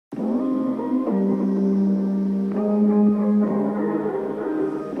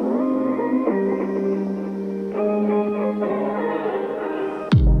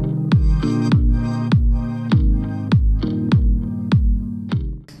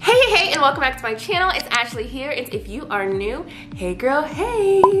Hey, and welcome back to my channel. It's Ashley here, and if you are new, hey girl,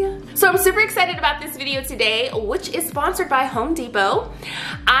 hey. So I'm super excited about this video today, which is sponsored by Home Depot.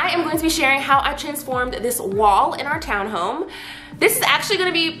 I am going to be sharing how I transformed this wall in our townhome. This is actually going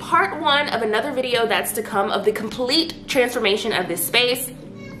to be part one of another video that's to come of the complete transformation of this space.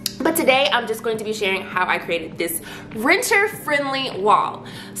 But today I'm just going to be sharing how I created this renter-friendly wall.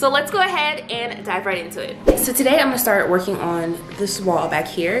 So let's go ahead and dive right into it. So today I'm gonna start working on this wall back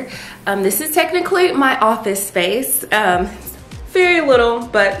here. This is technically my office space. Very little,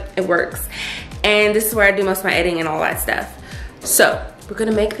 but it works. And this is where I do most of my editing and all that stuff. So we're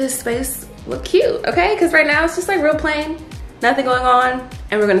gonna make this space look cute, okay? Because right now it's just like real plain, nothing going on,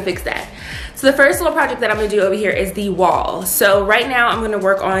 and we're gonna fix that. So the first little project that I'm gonna do over here is the wall. So right now I'm gonna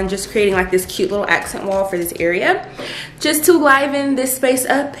work on just creating like this cute little accent wall for this area, just to liven this space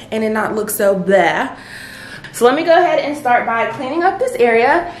up and it not look so blah. So let me go ahead and start by cleaning up this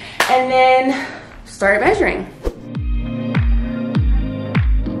area and then start measuring.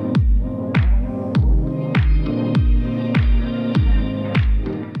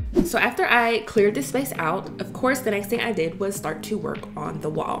 So after I cleared this space out, of course, the next thing I did was start to work on the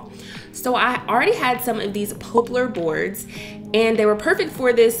wall. So I already had some of these poplar boards, and they were perfect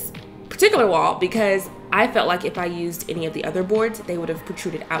for this particular wall because I felt like if I used any of the other boards, they would have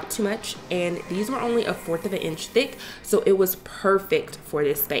protruded out too much. And these were only 1/4 of an inch thick, so it was perfect for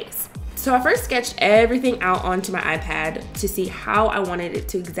this space. So I first sketched everything out onto my iPad to see how I wanted it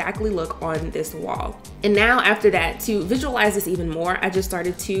to exactly look on this wall. And now after that, to visualize this even more, I just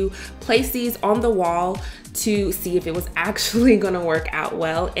started to place these on the wall to see if it was actually gonna work out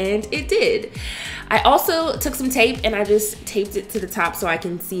well, and it did. I also took some tape and I just taped it to the top so I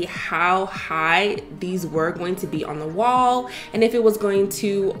can see how high these were going to be on the wall and if it was going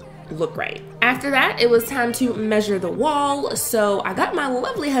to look right. After that, it was time to measure the wall. So I got my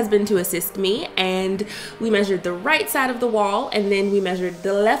lovely husband to assist me, and we measured the right side of the wall, and then we measured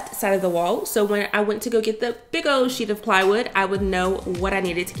the left side of the wall. So when I went to go get the big old sheet of plywood, I would know what I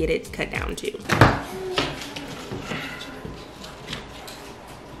needed to get it cut down to.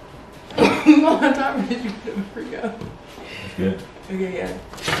 What time did you put it before you go? Good. Okay, yeah.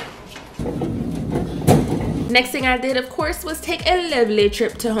 Next thing I did, of course, was take a lovely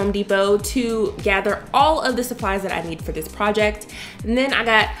trip to Home Depot to gather all of the supplies that I need for this project. And then I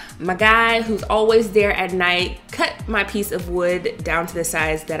got my guy, who's always there at night, cut my piece of wood down to the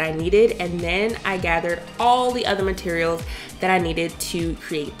size that I needed. And then I gathered all the other materials that I needed to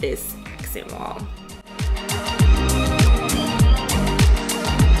create this accent wall.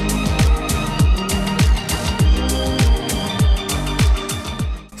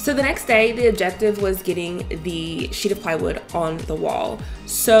 So the next day, the objective was getting the sheet of plywood on the wall.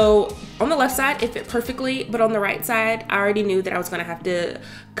 So on the left side, it fit perfectly, but on the right side, I already knew that I was gonna have to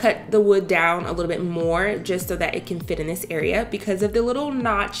cut the wood down a little bit more just so that it can fit in this area because of the little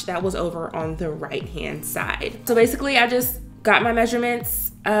notch that was over on the right-hand side. So basically, I just got my measurements,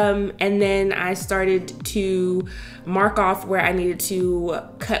 and then I started to mark off where I needed to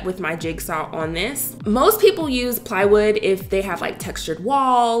cut with my jigsaw on this. Most people use plywood if they have like textured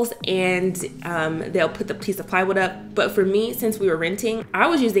walls, and they'll put the piece of plywood up. But for me, since we were renting, I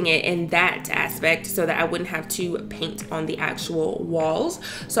was using it in that aspect so that I wouldn't have to paint on the actual walls.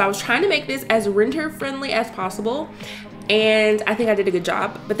 So I was trying to make this as renter friendly as possible. And I think I did a good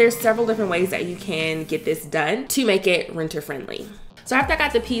job, but there's several different ways that you can get this done to make it renter friendly. So after I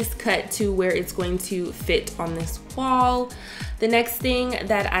got the piece cut to where it's going to fit on this wall, the next thing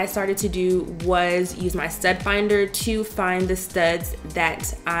that I started to do was use my stud finder to find the studs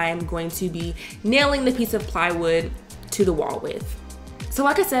that I'm going to be nailing the piece of plywood to the wall with. So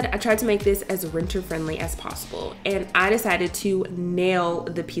like I said, I tried to make this as renter friendly as possible, and I decided to nail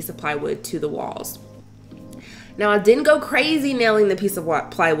the piece of plywood to the walls. Now I didn't go crazy nailing the piece of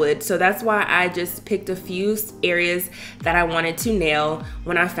plywood, so that's why I just picked a few areas that I wanted to nail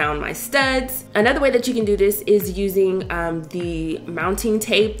when I found my studs. Another way that you can do this is using the mounting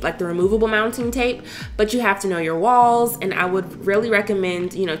tape, like the removable mounting tape, but you have to know your walls, and I would really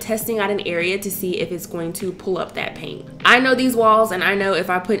recommend, you know, testing out an area to see if it's going to pull up that paint. I know these walls, and I know if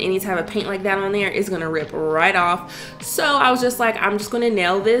I put any type of paint like that on there, it's gonna rip right off. So I was just like, I'm just gonna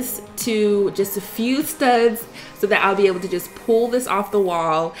nail this to just a few studs so that I'll be able to just pull this off the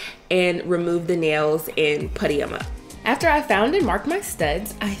wall and remove the nails and putty them up. After I found and marked my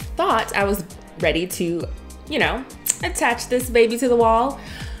studs, I thought I was ready to, you know, attach this baby to the wall.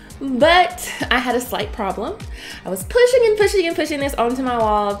 But I had a slight problem. I was pushing and pushing and pushing this onto my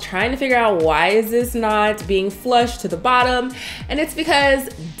wall, trying to figure out why is this not being flush to the bottom. And it's because,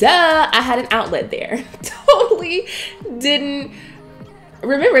 duh, I had an outlet there. Totally didn't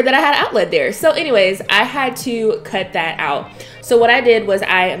remembered that I had an outlet there. So anyways, I had to cut that out. So what I did was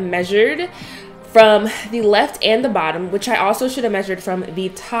I measured from the left and the bottom, which I also should have measured from the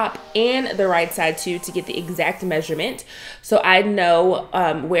top and the right side too, to get the exact measurement. So I know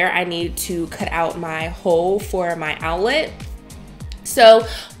where I need to cut out my hole for my outlet. So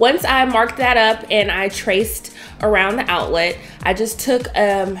once I marked that up and I traced around the outlet, I just took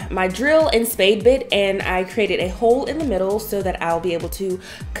my drill and spade bit and I created a hole in the middle so that I'll be able to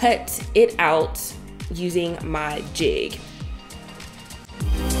cut it out using my jig.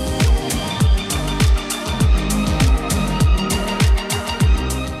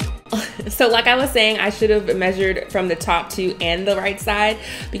 So like I was saying, I should have measured from the top to and the right side,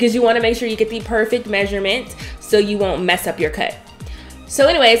 because you want to make sure you get the perfect measurement so you won't mess up your cut. So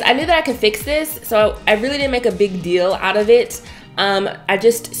anyways, I knew that I could fix this, so I really didn't make a big deal out of it. I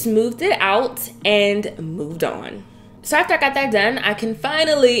just smoothed it out and moved on. So after I got that done, I can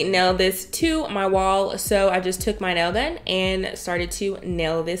finally nail this to my wall. So I just took my nail gun and started to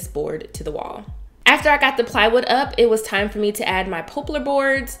nail this board to the wall. After I got the plywood up, it was time for me to add my poplar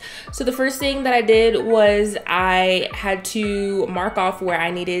boards. So the first thing that I did was I had to mark off where I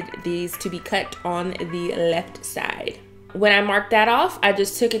needed these to be cut on the left side. When I marked that off, I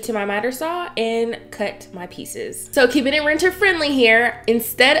just took it to my miter saw and cut my pieces. So keeping it renter friendly here,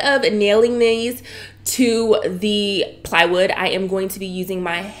 instead of nailing these to the plywood, I am going to be using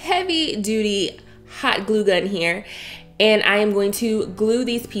my heavy duty hot glue gun here, and I am going to glue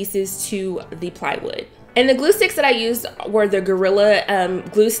these pieces to the plywood. And the glue sticks that I used were the Gorilla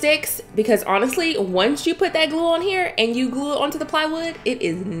glue sticks, because honestly, once you put that glue on here and you glue it onto the plywood, it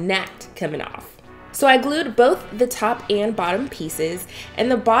is not coming off. So I glued both the top and bottom pieces,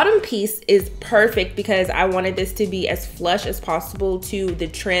 and the bottom piece is perfect because I wanted this to be as flush as possible to the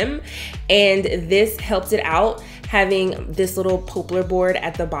trim, and this helped it out, having this little poplar board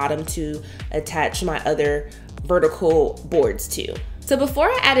at the bottom to attach my other vertical boards to. So before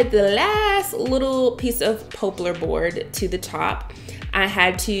I added the last little piece of poplar board to the top, I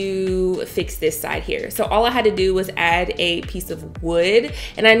had to fix this side here. So all I had to do was add a piece of wood,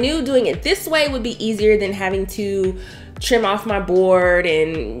 and I knew doing it this way would be easier than having to trim off my board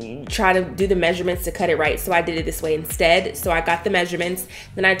and try to do the measurements to cut it right. So I did it this way instead. So I got the measurements,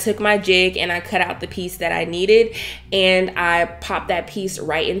 then I took my jig and I cut out the piece that I needed, and I popped that piece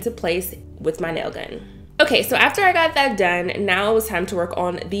right into place with my nail gun. Okay, so after I got that done, now it was time to work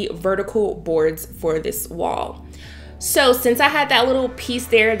on the vertical boards for this wall. So since I had that little piece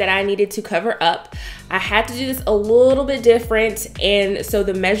there that I needed to cover up, I had to do this a little bit different. And so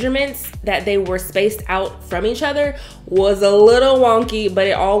the measurements that they were spaced out from each other was a little wonky, but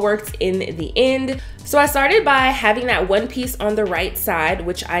it all worked in the end. So I started by having that one piece on the right side,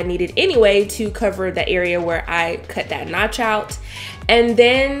 which I needed anyway to cover the area where I cut that notch out. And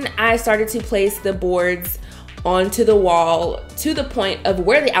then I started to place the boards onto the wall to the point of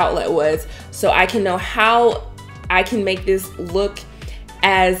where the outlet was, so I can know how I can make this look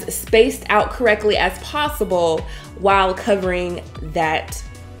as spaced out correctly as possible while covering that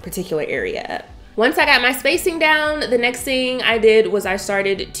particular area up. Once I got my spacing down, the next thing I did was I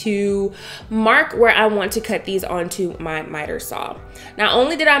started to mark where I want to cut these onto my miter saw. Not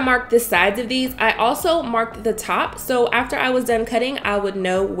only did I mark the sides of these, I also marked the top, so after I was done cutting, I would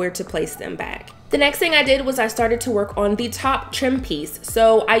know where to place them back. The next thing I did was I started to work on the top trim piece.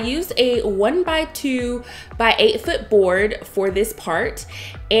 So I used a 1x2 by 8 foot board for this part.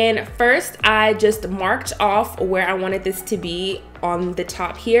 And first I just marked off where I wanted this to be on the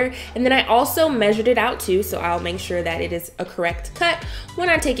top here. And then I also measured it out too, so I'll make sure that it is a correct cut when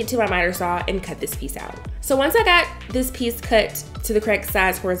I take it to my miter saw and cut this piece out. So once I got this piece cut to the correct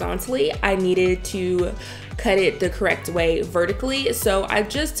size horizontally, I needed to cut it the correct way vertically. So I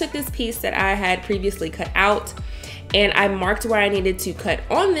just took this piece that I had previously cut out and I marked where I needed to cut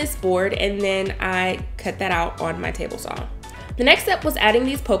on this board, and then I cut that out on my table saw. The next step was adding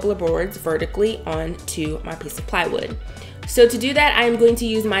these poplar boards vertically onto my piece of plywood. So to do that, I am going to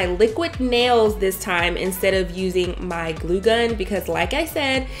use my liquid nails this time instead of using my glue gun, because like I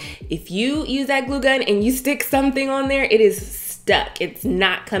said, if you use that glue gun and you stick something on there, it is stuck. It's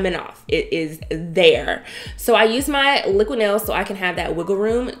not coming off. It is there. So I use my liquid nails so I can have that wiggle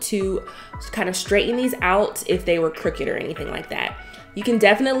room to kind of straighten these out if they were crooked or anything like that. You can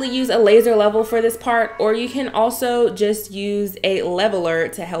definitely use a laser level for this part, or you can also just use a leveler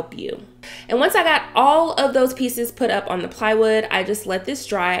to help you. And once I got all of those pieces put up on the plywood, I just let this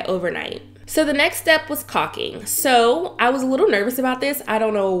dry overnight. So the next step was caulking. So I was a little nervous about this. I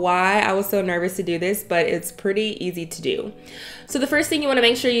don't know why I was so nervous to do this, but it's pretty easy to do. So the first thing you want to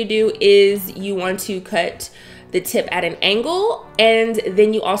make sure you do is you want to cut the tip at an angle, and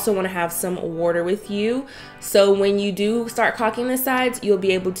then you also want to have some water with you. So when you do start caulking the sides, you'll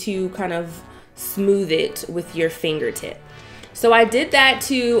be able to kind of smooth it with your fingertip. So I did that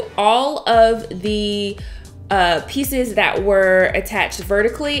to all of the pieces that were attached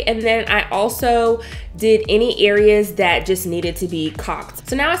vertically, and then I also did any areas that just needed to be caulked.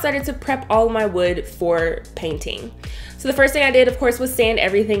 So now I started to prep all of my wood for painting. So the first thing I did, of course, was sand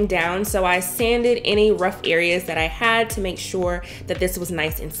everything down. So I sanded any rough areas that I had to make sure that this was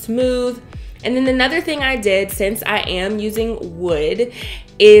nice and smooth. And then another thing I did, since I am using wood,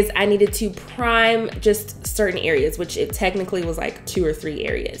 is I needed to prime just certain areas, which it technically was like 2 or 3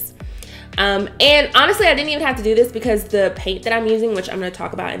 areas. And honestly, I didn't even have to do this because the paint that I'm using, which I'm going to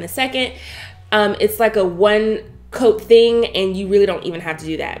talk about in a second, it's like a 1 coat thing, and you really don't even have to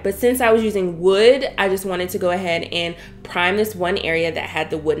do that. But since I was using wood, I just wanted to go ahead and prime this one area that had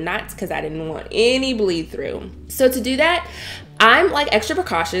the wood knots because I didn't want any bleed through. So to do that, I'm like extra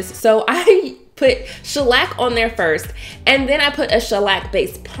precautious. So I put shellac on there first, and then I put a shellac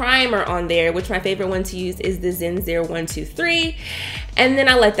based primer on there, which my favorite one to use is the Zen 0123. And then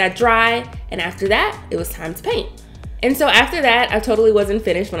I let that dry, and after that, it was time to paint. And so after that, I totally wasn't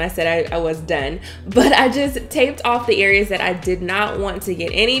finished when I said I was done, but I just taped off the areas that I did not want to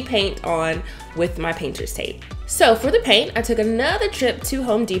get any paint on with my painter's tape. So for the paint, I took another trip to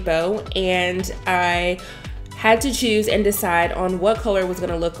Home Depot, and I had to choose and decide on what color was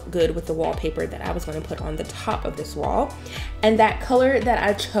gonna look good with the wallpaper that I was gonna put on the top of this wall. And that color that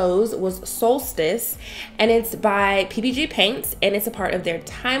I chose was Solstice, and it's by PBG Paints, and it's a part of their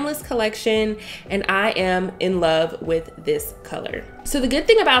Timeless collection, and I am in love with this color. So the good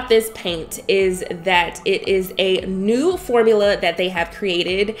thing about this paint is that it is a new formula that they have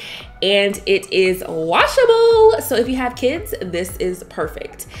created, and it is washable. So if you have kids, this is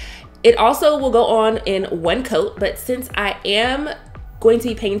perfect. It also will go on in 1 coat, but since I am going to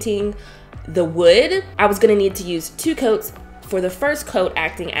be painting the wood, I was gonna need to use 2 coats, for the first coat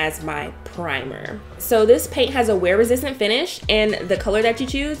acting as my primer. So this paint has a wear resistant finish, and the color that you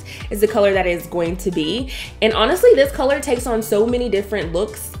choose is the color that is going to be. And honestly, this color takes on so many different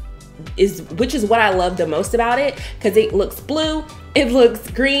looks, which is what I love the most about it, because it looks blue, it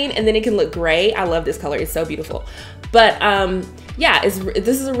looks green, and then it can look gray. I love this color, it's so beautiful. But yeah,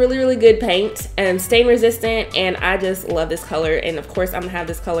 this is a really, really good paint and stain resistant, and I just love this color. And of course, I'm gonna have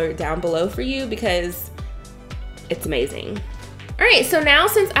this color down below for you because it's amazing. All right, so now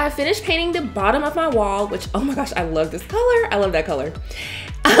since I finished painting the bottom of my wall, which, oh my gosh, I love this color. I love that color.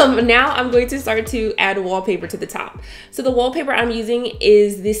 Now I'm going to start to add wallpaper to the top. So the wallpaper I'm using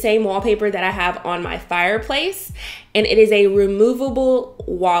is the same wallpaper that I have on my fireplace, and it is a removable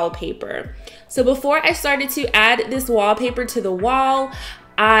wallpaper. So before I started to add this wallpaper to the wall,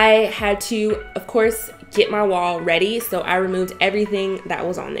 I had to, of course, get my wall ready. So I removed everything that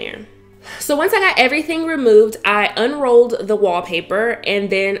was on there. So once I got everything removed, I unrolled the wallpaper, and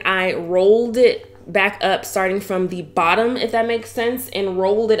then I rolled it back up starting from the bottom, if that makes sense, and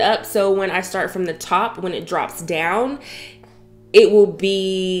rolled it up so when I start from the top, when it drops down, it will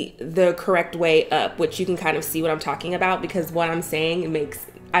be the correct way up, which you can kind of see what I'm talking about, because what I'm saying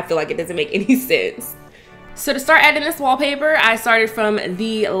I feel like it doesn't make any sense. So to start adding this wallpaper, I started from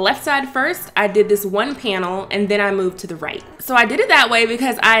the left side first. I did this 1 panel, and then I moved to the right. So I did it that way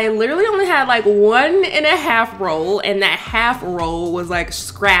because I literally only had like 1.5 roll, and that half roll was like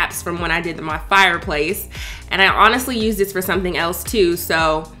scraps from when I did my fireplace. And I honestly used this for something else too.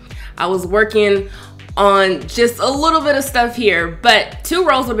 So I was working on just a little bit of stuff here, but 2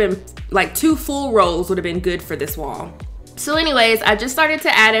 rolls would have been, like 2 full rolls would have been good for this wall. So anyways, I just started to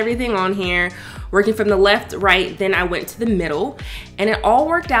add everything on here, working from the left, right, then I went to the middle, and it all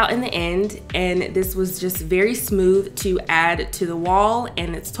worked out in the end, and this was just very smooth to add to the wall,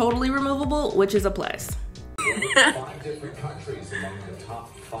 and it's totally removable, which is a plus. I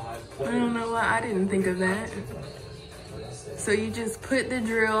don't know why I didn't think of that. So you just put the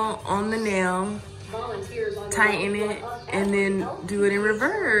drill on the nail, tighten it, and then do it in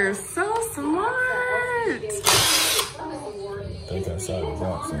reverse. So smart! Think outside the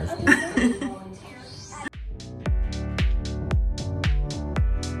box.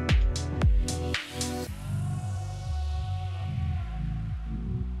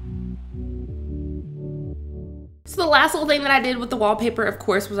 So the last little thing that I did with the wallpaper, of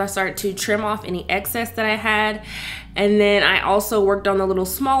course, was I started to trim off any excess that I had. And then I also worked on the little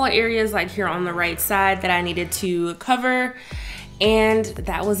smaller areas like here on the right side that I needed to cover. And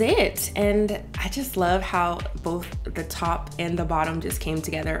that was it. And I just love how both the top and the bottom just came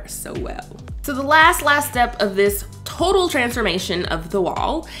together so well. So the last step of this total transformation of the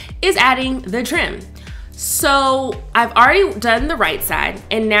wall is adding the trim. So I've already done the right side,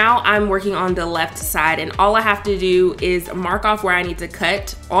 and now I'm working on the left side, and all I have to do is mark off where I need to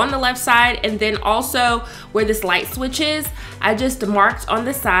cut on the left side, and then also where this light switch is, I just marked on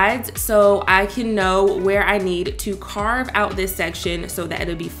the sides so I can know where I need to carve out this section so that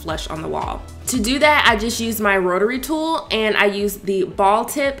it'll be flush on the wall. To do that, I just used my rotary tool, and I used the ball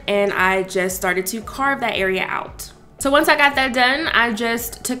tip, and I just started to carve that area out. So once I got that done, I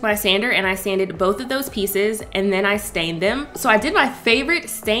just took my sander and I sanded both of those pieces, and then I stained them. So I did my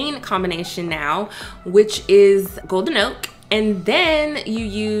favorite stain combination now, which is golden oak, and then you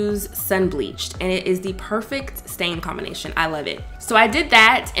use sun bleached, and it is the perfect stain combination. I love it. So I did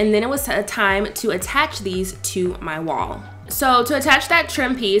that, and then it was time to attach these to my wall. So to attach that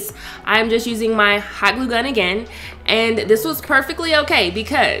trim piece, I'm just using my hot glue gun again, and this was perfectly okay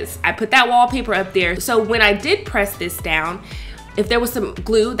because I put that wallpaper up there. So when I did press this down, if there was some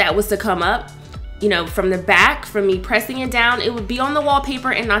glue that was to come up, you know, from the back, from me pressing it down, it would be on the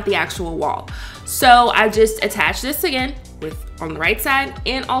wallpaper and not the actual wall. So I just attached this again on the right side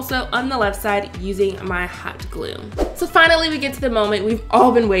and also on the left side using my hot glue. So finally we get to the moment we've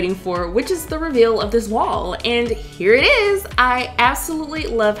all been waiting for, which is the reveal of this wall. And here it is. I absolutely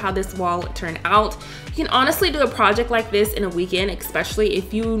love how this wall turned out. You can honestly do a project like this in a weekend, especially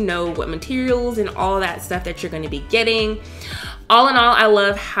if you know what materials and all that stuff that you're going to be getting. All in all, I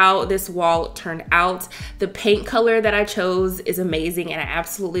love how this wall turned out. The paint color that I chose is amazing and I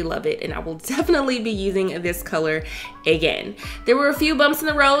absolutely love it, and I will definitely be using this color again. There were a few bumps in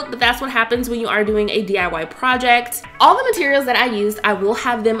the road, but that's what happens when you are doing a DIY project. All the materials that I used, I will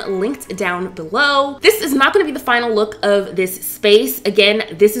have them linked down below. This is not going to be the final look of this space.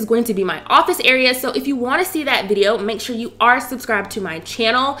 Again, this is going to be my office area, so if you want to see that video, make sure you are subscribed to my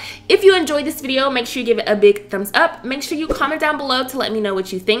channel. If you enjoyed this video, make sure you give it a big thumbs up. Make sure you comment down below to let me know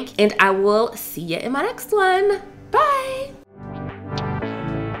what you think, and I will see you in my next one. Bye.